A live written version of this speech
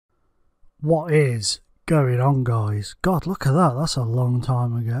What is going on, guys? God, look at that. That's a long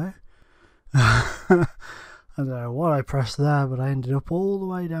time ago. I don't know what I pressed there, but I ended up all the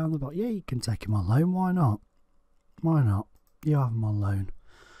way down the bottom. Yeah, you can take him on loan. Why not? Why not? You have him on loan.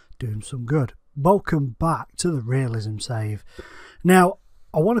 Do him some good. Welcome back to the Realism save. Now,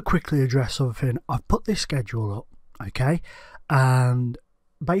 I want to quickly address something. I've put this schedule up, okay? And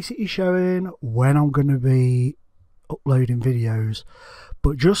basically showing when I'm going to be uploading videos.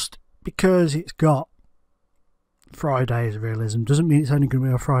 But just because it's got Friday as Realism doesn't mean it's only going to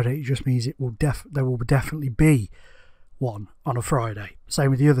be on Friday. It just means there will definitely be one on a Friday. Same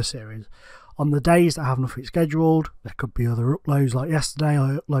with the other series. On the days that I have nothing scheduled, there could be other uploads. Like yesterday,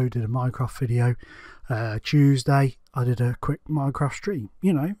 I uploaded a Minecraft video. Tuesday, I did a quick Minecraft stream.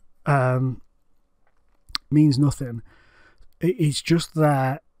 You know, means nothing. It's just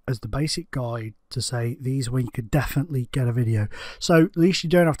there as the basic guide to say these when you could definitely get a video. So at least you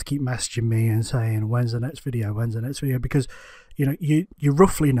don't have to keep messaging me and saying when's the next video, because you know you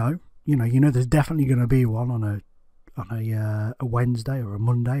roughly know. You know there's definitely going to be one on a Wednesday or a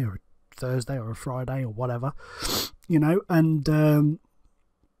Monday or a Thursday or a Friday or whatever, you know, and it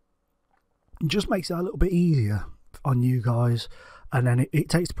just makes it a little bit easier on you guys, and then it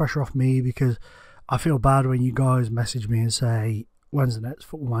takes the pressure off me, because I feel bad when you guys message me and say when's the next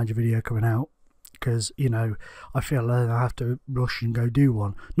Football Manager video coming out, because you know I feel like I have to rush and go do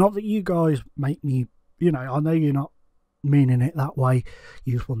one. Not that you guys make me, you know, I know you're not meaning it that way,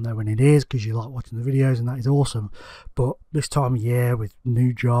 you just want to know when it is because you like watching the videos, and that is awesome. But this time of year with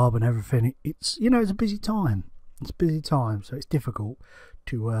new job and everything, it's, you know, it's a busy time. It's a busy time, so it's difficult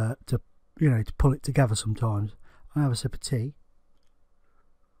to you know, to pull it together sometimes. I have a sip of tea.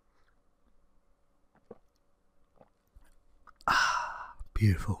 Ah,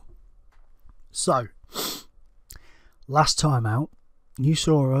 beautiful. So last time out, you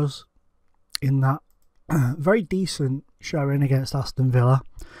saw us in that very decent showing against Aston Villa.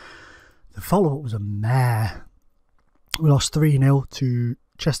 The follow-up was a mare. We lost 3-0 to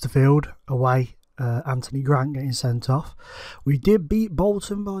Chesterfield away. Anthony Grant getting sent off. We did beat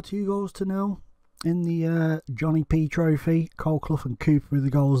Bolton by 2-0 in the Johnny P Trophy. Cole Clough and Cooper with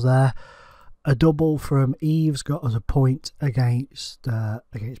the goals there. A double from Eves got us a point against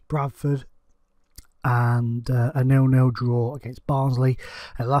Bradford, and a 0-0 draw against Barnsley.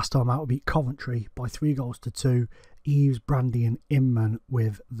 And last time out we beat Coventry by 3-2. Eves, Brandy and Inman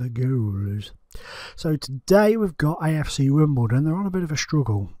with the goals. So today we've got AFC Wimbledon. They're on a bit of a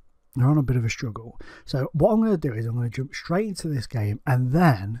struggle. So what I'm going to do is I'm going to jump straight into this game, and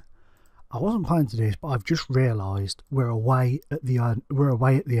then I wasn't planning to do this, but I've just realised we're away at the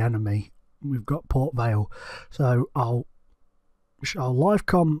enemy. We've got Port Vale, so I'll live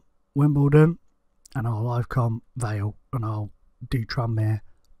com Wimbledon and I'll live com Vale, and I'll do Tranmere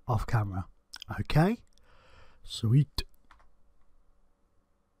off camera. Okay, sweet.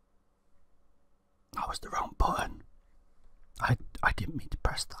 That was the wrong button. I didn't mean to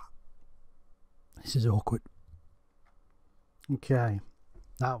press that. This is awkward. Okay,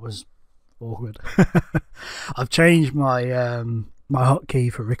 that was awkward. I've changed my my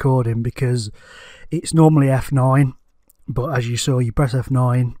hotkey for recording, because it's normally F9, but as you saw, you press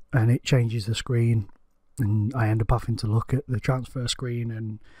F9 and it changes the screen, and I end up having to look at the transfer screen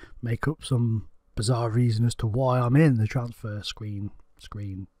and make up some bizarre reason as to why I'm in the transfer screen.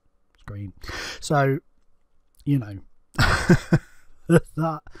 So, you know,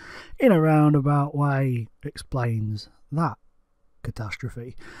 that in a roundabout way explains that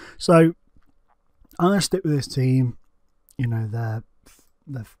catastrophe. So I'm going to stick with this team. You know,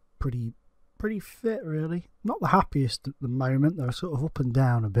 they're pretty fit, really. Not the happiest at the moment. They're sort of up and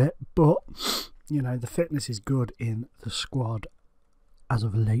down a bit, but you know, the fitness is good in the squad as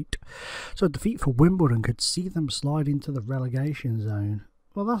of late. So a defeat for Wimbledon could see them slide into the relegation zone.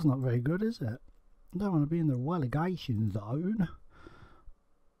 Well, that's not very good, is it? I don't want to be in the relegation zone.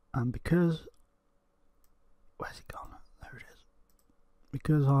 And because, where's it gone? There it is.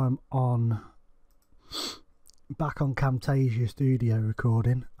 Because I'm back on Camtasia Studio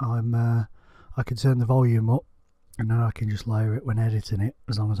recording, I can turn the volume up, and then I can just lower it when editing it,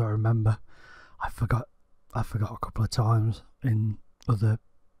 as long as I remember. I forgot a couple of times in other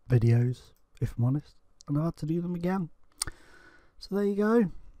videos, if I'm honest, and I had to do them again. So there you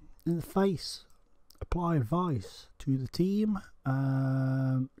go. In the face. Apply advice to the team.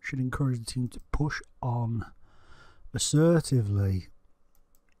 Should encourage the team to push on assertively.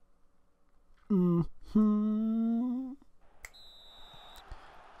 So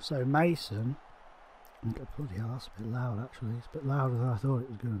Mason, bloody hell, that's a bit loud actually. It's a bit louder than I thought it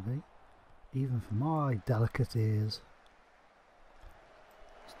was going to be, even for my delicate ears.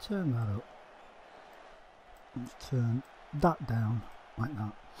 Let's turn that up. Let's turn that down like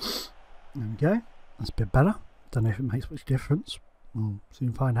that. There we go. That's a bit better. Don't know if it makes much difference. We'll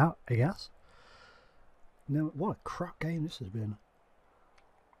soon find out, I guess. No, what a crap game this has been.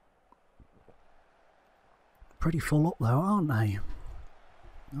 Pretty full up though, aren't they?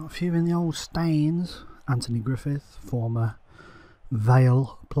 Got a few in the old stains. Anthony Griffith, former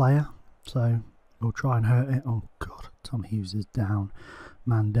Vale player. So we'll try and hurt it. Oh God, Tom Hughes is down.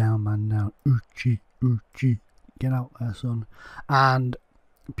 Man down, man down. Uchi, Uchi. Get out there, son. And,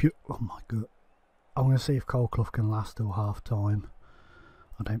 oh my God. I'm going to see if Cole Clough can last till half time.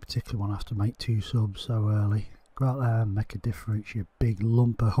 I don't particularly want to have to make 2 subs so early. Go out there and make a difference, you big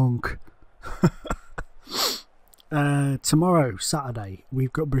lump of hunk. Tomorrow, Saturday,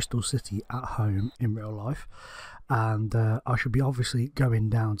 we've got Bristol City at home in real life. And I should be obviously going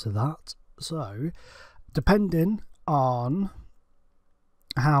down to that. So, depending on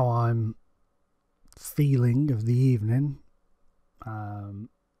how I'm feeling of the evening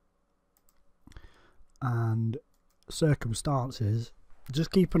and circumstances,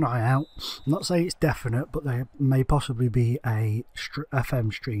 just keep an eye out. I'm not saying it's definite, but there may possibly be a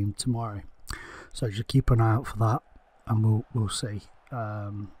FM stream tomorrow, so just keep an eye out for that, and we'll see.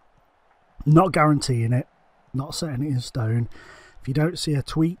 Not guaranteeing it, not setting it in stone. If you don't see a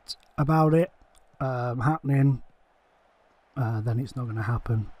tweet about it happening, then it's not going to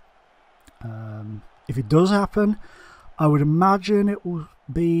happen. If it does happen, I would imagine it will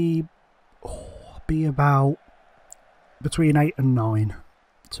be about between 8 and 9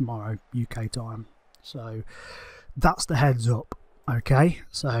 tomorrow UK time. So that's the heads up. Okay,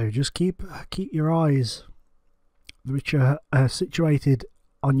 so just keep your eyes, which are situated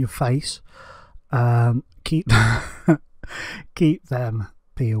on your face, keep keep them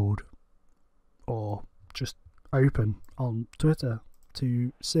peeled or just open on Twitter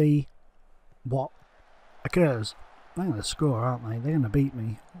to see what occurs. They're going to score, aren't they? They're going to beat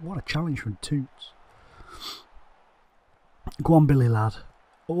me. What a challenge from Toots. Go on, Billy lad.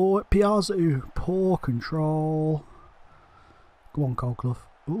 Oh, Piazza, poor control. Go on, Cole Clough.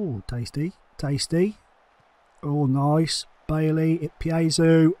 Oh, tasty, tasty. Oh, nice. Bailey, it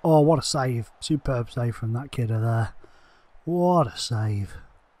Piazza. Oh, what a save. Superb save from that kidder there. What a save.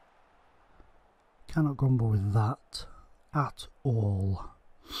 Cannot grumble with that at all.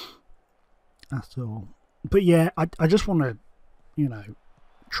 At all. But yeah, I just want to, you know,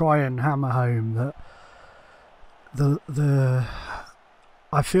 try and hammer home that the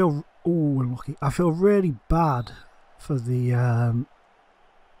I feel lucky. I feel really bad for the I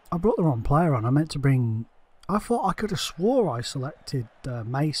brought the wrong player on. I meant to bring. I thought I could have swore I selected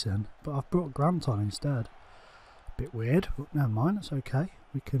Mason, but I've brought Grant on instead. Bit weird, but never mind. It's okay.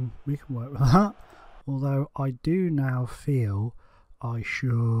 We can work with that. Although I do now feel I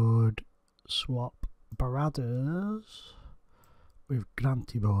should swap Brothers with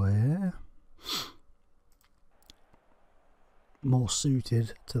Granty Boy, more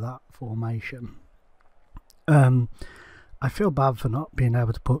suited to that formation. I feel bad for not being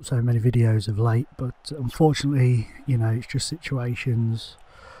able to put so many videos of late, but unfortunately, you know, it's just situations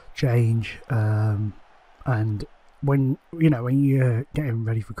change, and when you're getting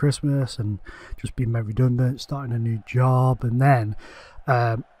ready for Christmas and just being made redundant, starting a new job, and then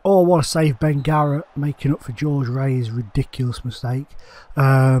oh, what a save, Ben Garrett making up for George Ray's ridiculous mistake.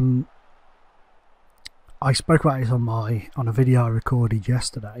 I spoke about this on a video I recorded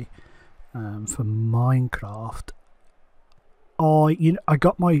yesterday for Minecraft. I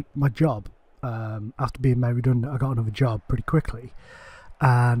got my job after being made redundant. I got another job pretty quickly,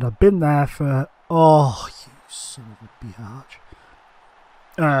 and I've been there for you son of a biatch.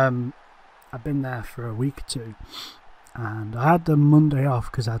 I've been there for a week or two, and I had the Monday off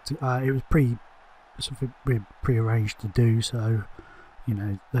because it was something we pre-arranged to do. So, you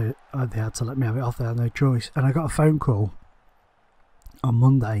know, they had to let me have it off. They had no choice, and I got a phone call on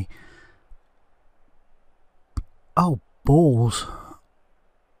Monday. Oh, balls!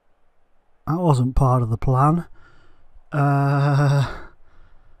 That wasn't part of the plan.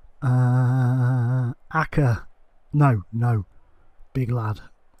 Acker, no, big lad,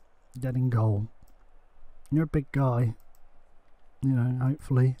 dead in goal. You're a big guy, you know.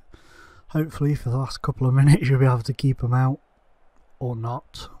 Hopefully for the last couple of minutes you'll be able to keep him out, or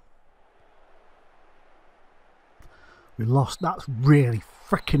not. We lost. That's really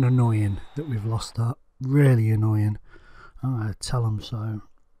freaking annoying that we've lost that. Really annoying. I'm gonna tell them so. I'm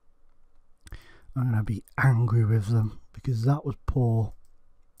gonna be angry with them because that was poor.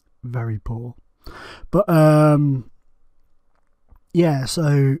 Very poor. But yeah,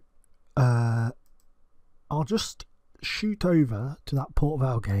 so I'll just shoot over to that Port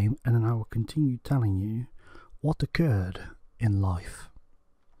Vale game, and then I will continue telling you what occurred in life.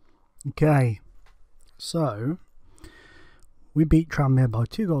 Okay, so we beat Tranmere by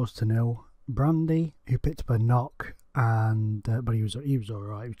 2-0. Brandy, who picked up a knock, and but he was all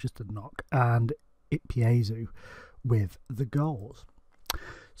right. It was just a knock, and Ipiezu with the goals.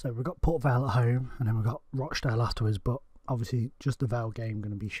 So we've got Port Vale at home, and then we've got Rochdale afterwards. But obviously, just the Vale game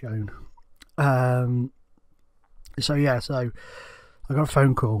going to be shown. So yeah, so I got a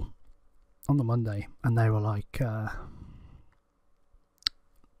phone call on the Monday, and they were like,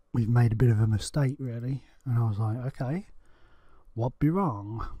 "We've made a bit of a mistake, really." And I was like, "Okay, what be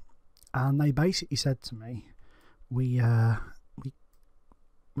wrong?" And they basically said to me, we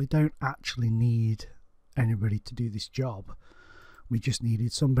don't actually need anybody to do this job. We just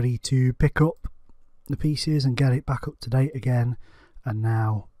needed somebody to pick up the pieces and get it back up to date again. And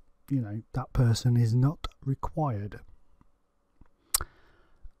now, you know, that person is not required.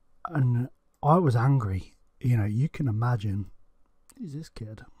 And I was angry. You know, you can imagine, who's this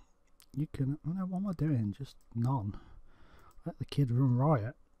kid? You can, I don't know, what am I doing? Just none. Let the kid run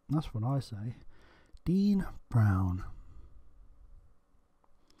riot. That's what I say. Dean Brown.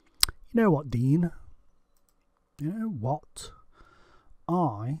 You know what, Dean? You know what?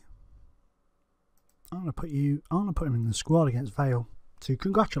 I'm gonna put him in the squad against Vale to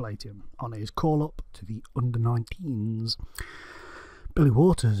congratulate him on his call up to the under-19s. Billy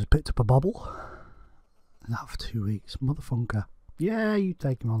Waters has picked up a bobble. That for 2 weeks, motherfunker. Yeah, you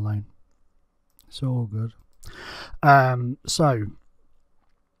take him on loan. It's all good. So,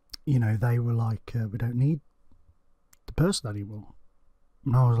 you know, they were like, we don't need the person anymore.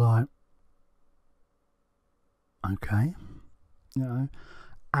 And I was like, okay, you know,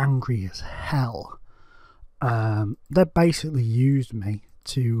 angry as hell. They basically used me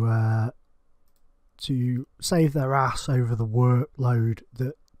to save their ass over the workload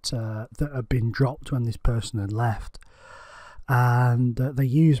that had been dropped when this person had left, and they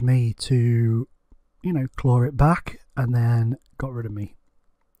used me to, you know, claw it back, and then got rid of me.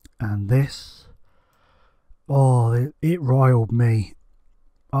 And this, oh, it riled me.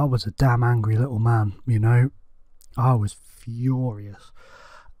 I was a damn angry little man, you know. I was furious.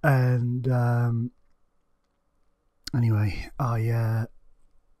 And anyway, I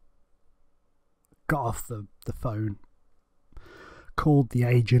got off the phone, called the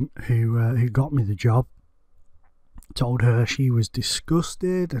agent who got me the job, told her she was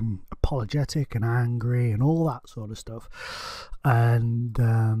disgusted and apologetic and angry and all that sort of stuff. And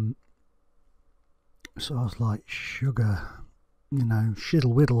so I was like, sugar, you know,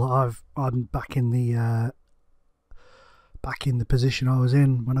 shiddle whiddle. I'm back in the position I was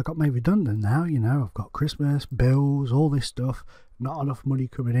in when I got made redundant. Now, you know, I've got Christmas bills, all this stuff, not enough money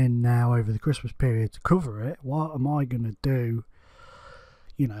coming in now over the Christmas period to cover it. What am I gonna do?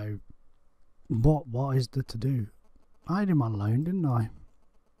 You know, what is there to do? I had him on loan, didn't I?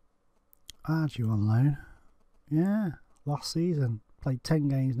 I had you on loan. Yeah, last season. Played 10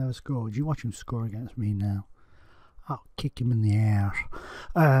 games, never scored. You watch him score against me now. I'll kick him in the air.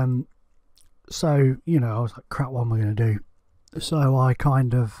 So, you know, I was like, crap, what am I going to do? So I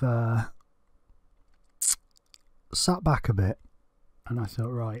kind of sat back a bit, and I thought,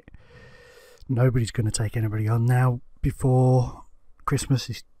 right, nobody's going to take anybody on now before Christmas.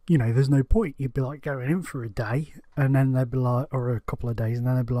 Is, you know, there's no point. You'd be like going in for a day, and then they'd be like, or a couple of days, and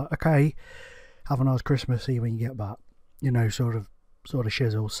then they'd be like, okay, have a nice Christmas, see you when you get back. You know, sort of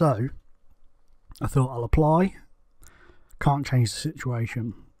shizzle. So I thought, I'll apply. Can't change the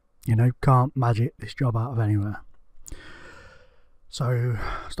situation. You know, can't magic this job out of anywhere. So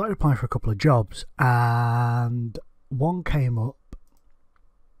I started applying for a couple of jobs, and one came up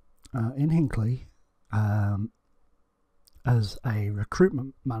in Hinckley as a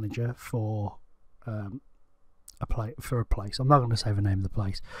recruitment manager for a place. I'm not going to say the name of the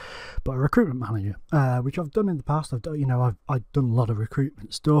place, but a recruitment manager, which I've done in the past. I've done, you know, I've done a lot of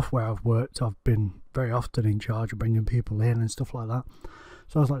recruitment stuff where I've worked. I've been very often in charge of bringing people in and stuff like that.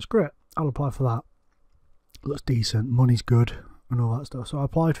 So I was like, screw it, I'll apply for that. Looks decent, money's good, and all that stuff. So I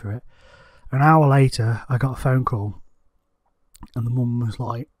applied for it. An hour later, I got a phone call, and the mum was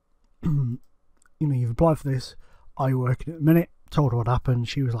like, you know, you've applied for this. Are you working at the minute? Told her what happened.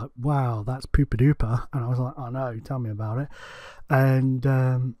 She was like, wow, that's pooper duper. And I was like, I know, tell me about it.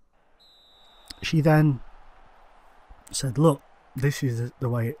 And she then said, look, this is the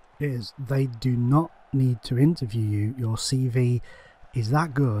way it is. They do not need to interview you. Your CV is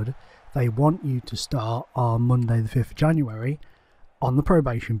that good. They want you to start on Monday the 5th of January on the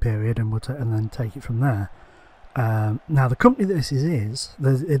probation period, and we'll and then take it from there. Now the company that this is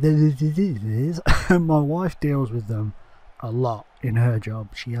my wife deals with them a lot in her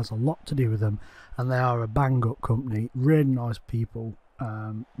job. She has a lot to do with them, and they are a bang up company, really nice people,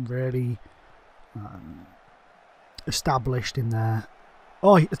 really established in there.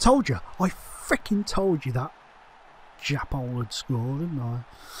 Oh, I told you, I freaking told you that Japol had scored, didn't I?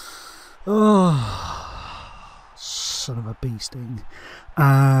 Oh, son of a bee sting.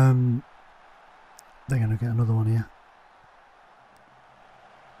 They're going to get another one here.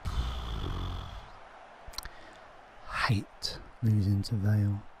 Hate losing to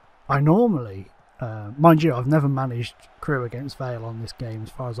Vale. I normally, mind you, I've never managed Crewe against Vale on this game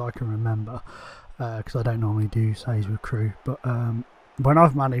as far as I can remember, because I don't normally do saves with Crewe. But when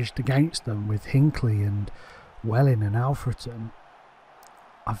I've managed against them with Hinckley and Welling and Alfreton,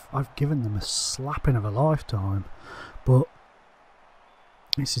 I've given them a slapping of a lifetime. But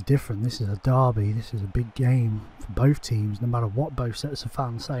this is different. This is a derby. This is a big game for both teams. No matter what both sets of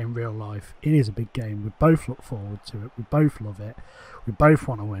fans say in real life, it is a big game. We both look forward to it. We both love it. We both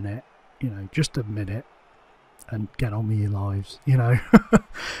want to win it. You know, just admit it and get on with your lives. You know.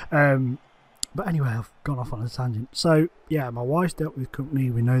 But anyway, I've gone off on a tangent. So yeah, my wife's dealt with the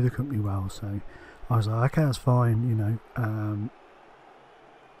company. We know the company well. So I was like, okay, that's fine. You know.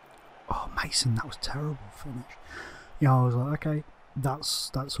 Oh, Mason, that was a terrible finish. Yeah, I was like, okay. That's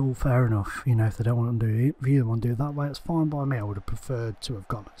all fair enough. You know, if they don't want to do it, if you don't want to do it that way, it's fine by me. I would have preferred to have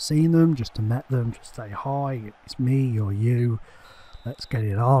gone and seen them, just to met them, just say hi, it's me or you, let's get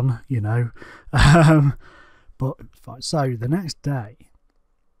it on, you know. But fine. So the next day,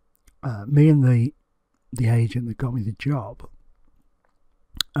 me and the agent that got me the job,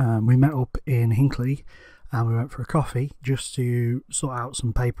 we met up in Hinckley, and we went for a coffee just to sort out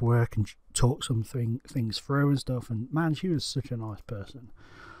some paperwork and talk some things through and stuff. And man, she was such a nice person.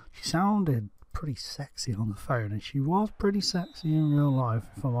 She sounded pretty sexy on the phone, and she was pretty sexy in real life,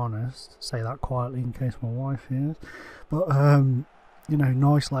 if I'm honest. Say that quietly in case my wife hears. But you know,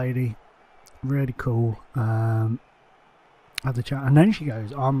 nice lady, really cool. Had the chat, and then she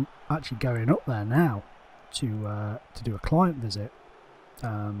goes, I'm actually going up there now to do a client visit.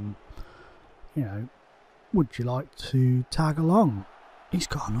 You know, would you like to tag along? He's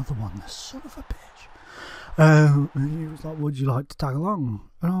got another one, the son of a bitch. And he was like, would you like to tag along?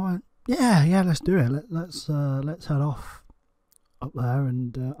 And I went, yeah, let's do it. Let's head off up there,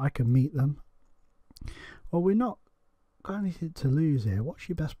 and I can meet them. Well, we're not got anything to lose here. What's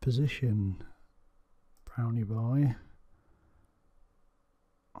your best position, Brownie boy?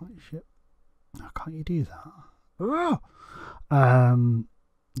 Oh, shit. Oh, can't you do that? Oh!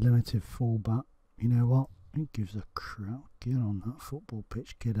 Limited fullback. You know what? Who gives a crap? Get on that football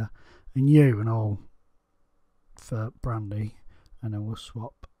pitch, kidder. And you and all for Brandy. And then we'll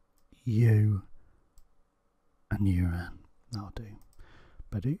swap you and you in. That'll do.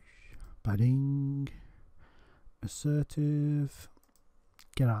 Badoosh. Bading. Assertive.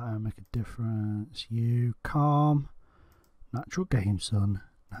 Get out there and make a difference. You. Calm. Natural game, son.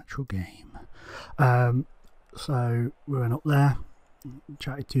 Natural game. So we went up there.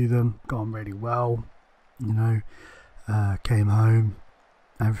 Chatted to them. Got on really well. You know, came home,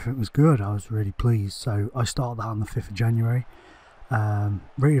 everything was good. I was really pleased. So I started that on the 5th of January.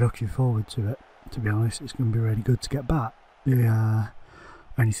 Really looking forward to it, to be honest. It's going to be really good to get back. The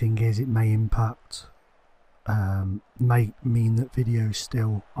only thing is, it may impact, may mean that videos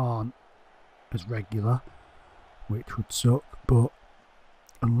still aren't as regular, which would suck. But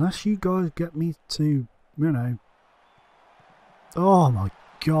unless you guys get me to, you know, oh my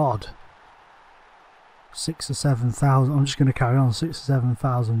god, 6,000 or 7,000. I'm just going to carry on. 6,000 or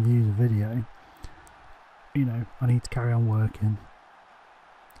 7,000 views a video. You know, I need to carry on working.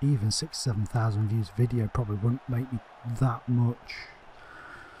 Even 6,000 or 7,000 views a video probably wouldn't make me that much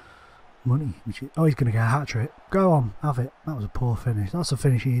money. Which is, oh, he's going to get a hat trick. Go on, have it. That was a poor finish. That's a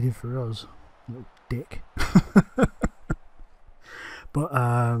finish he did for us. Little dick. But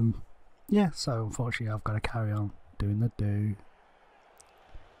yeah. So unfortunately, I've got to carry on doing the do.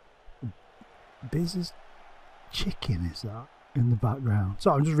 Biz's chicken is that in the background?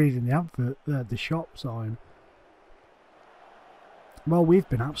 So I'm just reading the advert, the shop sign. Well, we've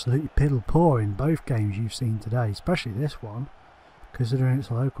been absolutely piddle poor in both games you've seen today, especially this one, considering it's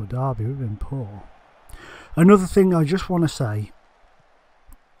a local derby. We've been poor. Another thing I just want to say,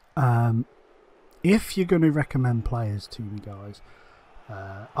 if you're going to recommend players to me, guys,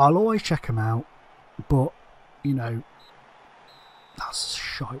 I'll always check them out, but you know, that's a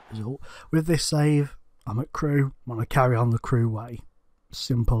shite result. With this save, I'm at Crewe. I want to carry on the Crewe way.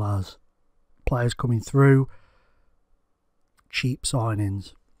 Simple as. Players coming through. Cheap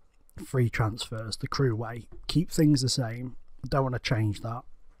signings. free transfers the Crewe way. Keep things the same. I don't want to change that.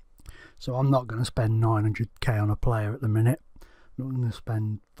 So I'm not going to spend 900k on a player at the minute. I'm not going to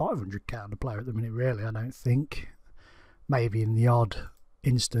spend 500k on a player at the minute, really, I don't think. Maybe in the odd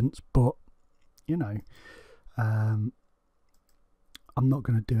instance, but, you know, I'm not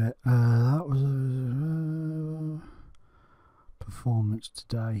going to do it. That was a performance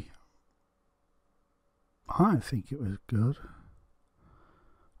today. I don't think it was good.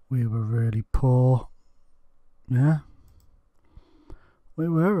 We were really poor. Yeah. We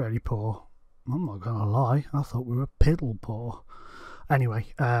were really poor. I'm not going to lie. I thought we were piddle poor.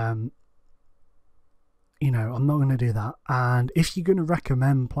 Anyway, you know, I'm not going to do that. And if you're going to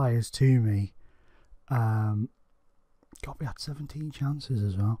recommend players to me, God, we had 17 chances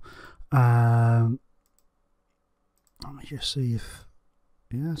as well. Let me just see if...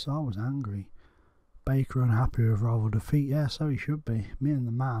 Yes, I was angry. Baker unhappy with rival defeat. Yeah, so he should be. Me and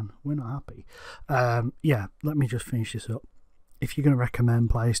the man, we're not happy. Yeah, let me just finish this up. If you're going to recommend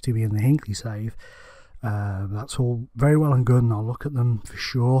players to me in the Hinkley save, that's all very well and good, and I'll look at them for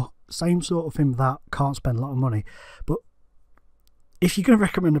sure. Same sort of thing with that. Can't spend a lot of money. But if you're going to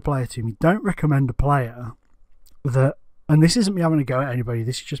recommend a player to me, don't recommend a player that... And this isn't me having a go at anybody.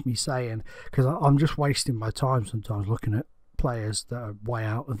 This is just me saying, because I'm just wasting my time sometimes looking at players that are way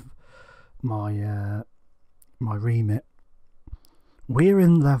out of my my remit. We're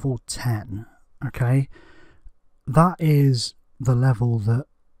in level 10, okay? That is the level that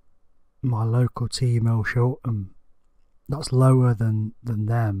my local team will show. That's lower than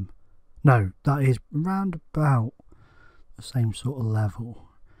them. No, that is round about the same sort of level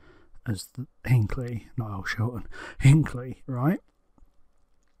as the Hinkley, not El Shorten, Hinkley, right?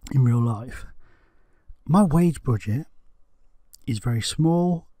 In real life. My wage budget is very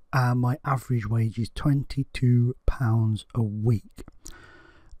small, and my average wage is £22 a week.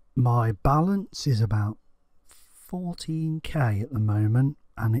 My balance is about 14k at the moment,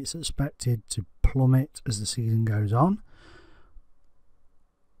 and it's expected to plummet as the season goes on.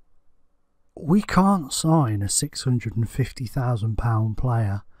 We can't sign a £650,000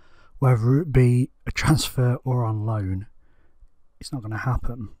 player, whether it be a transfer or on loan. It's not going to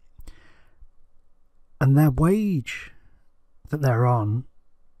happen. And their wage that they're on,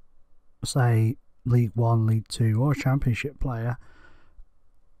 say League 1, League 2 or a Championship player,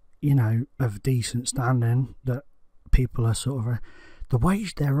 you know, of decent standing, that people are sort of... the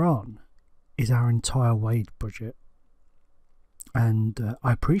wage they're on is our entire wage budget. And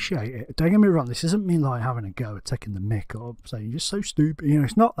I appreciate it. Don't get me wrong, this isn't me like having a go at taking the mick or saying you're just so stupid. You know,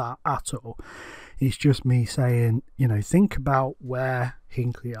 it's not that at all. It's just me saying, you know, think about where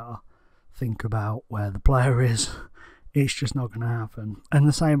Hinkley are. Think about where the player is. It's just not going to happen. And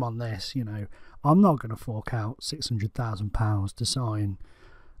the same on this, you know. I'm not going to fork out £600,000 to sign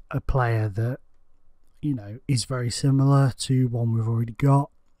a player that, you know, is very similar to one we've already got.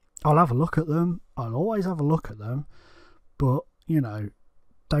 I'll have a look at them. I'll always have a look at them. But, you know,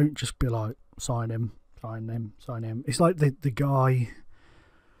 don't just be like, sign him, sign him, sign him. It's like the guy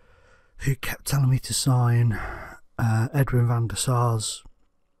who kept telling me to sign Edwin van der Sar's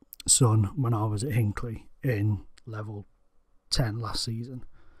son when I was at Hinkley in level 10 last season.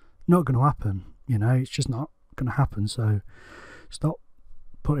 Not going to happen, you know, it's just not going to happen. So stop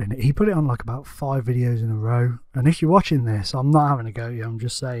putting it. He put it on like about 5 videos in a row. And if you're watching this, I'm not having a go at you, I'm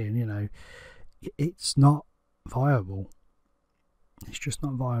just saying, you know, it's not viable. It's just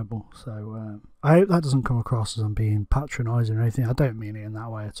not viable. So I hope that doesn't come across as I'm being patronising or anything. I don't mean it in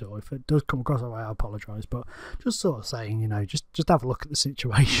that way at all. If it does come across that way, I apologise. But just sort of saying, you know, just have a look at the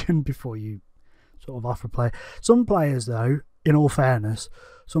situation before you sort of offer a play. Some players, though, in all fairness,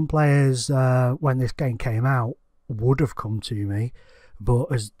 some players when this game came out would have come to me,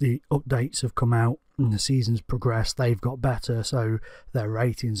 but as the updates have come out and the season's progressed, they've got better, so their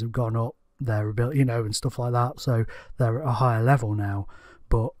ratings have gone up, their ability, you know, and stuff like that. So they're at a higher level now.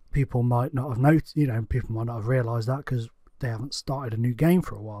 But people might not have noticed, you know, people might not have realised that because they haven't started a new game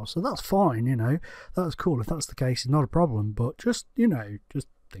for a while. So that's fine, you know, that's cool. If that's the case, it's not a problem. But just, you know, just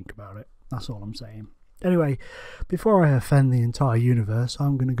think about it. That's all I'm saying. Anyway, before I offend the entire universe,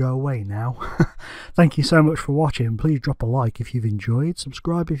 I'm going to go away now. Thank you so much for watching. Please drop a like if you've enjoyed.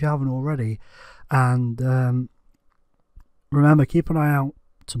 Subscribe if you haven't already. And remember, keep an eye out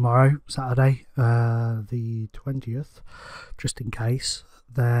tomorrow, Saturday, the 20th, just in case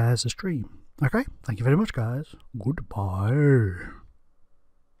there's a stream. Okay, thank you very much, guys. Goodbye.